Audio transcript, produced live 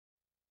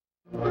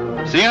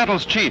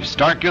Seattle's Chiefs'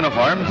 dark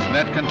uniforms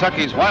met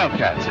Kentucky's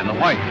Wildcats in the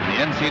white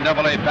in the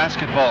NCAA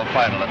basketball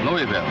final at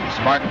Louisville.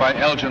 Sparked by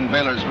Elgin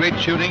Baylor's great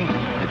shooting,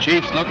 the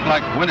Chiefs looked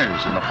like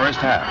winners in the first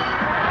half.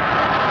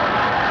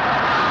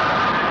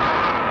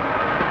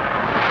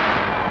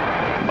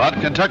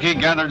 But Kentucky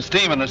gathered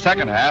steam in the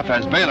second half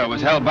as Baylor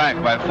was held back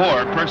by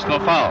 4 personal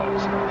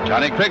fouls.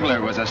 Johnny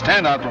Krigler was a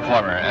standout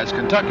performer as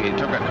Kentucky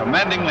took a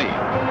commanding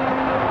lead.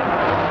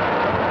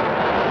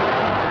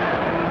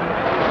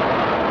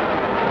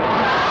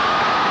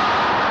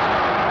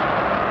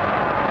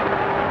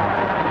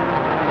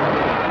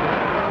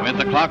 With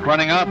the clock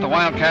running out, the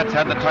Wildcats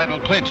had the title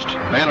clinched.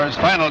 Baylor's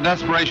final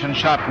desperation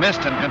shot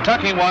missed, and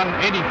Kentucky won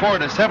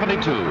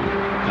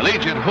 84-72,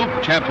 collegiate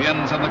hoop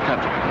champions of the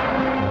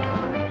country.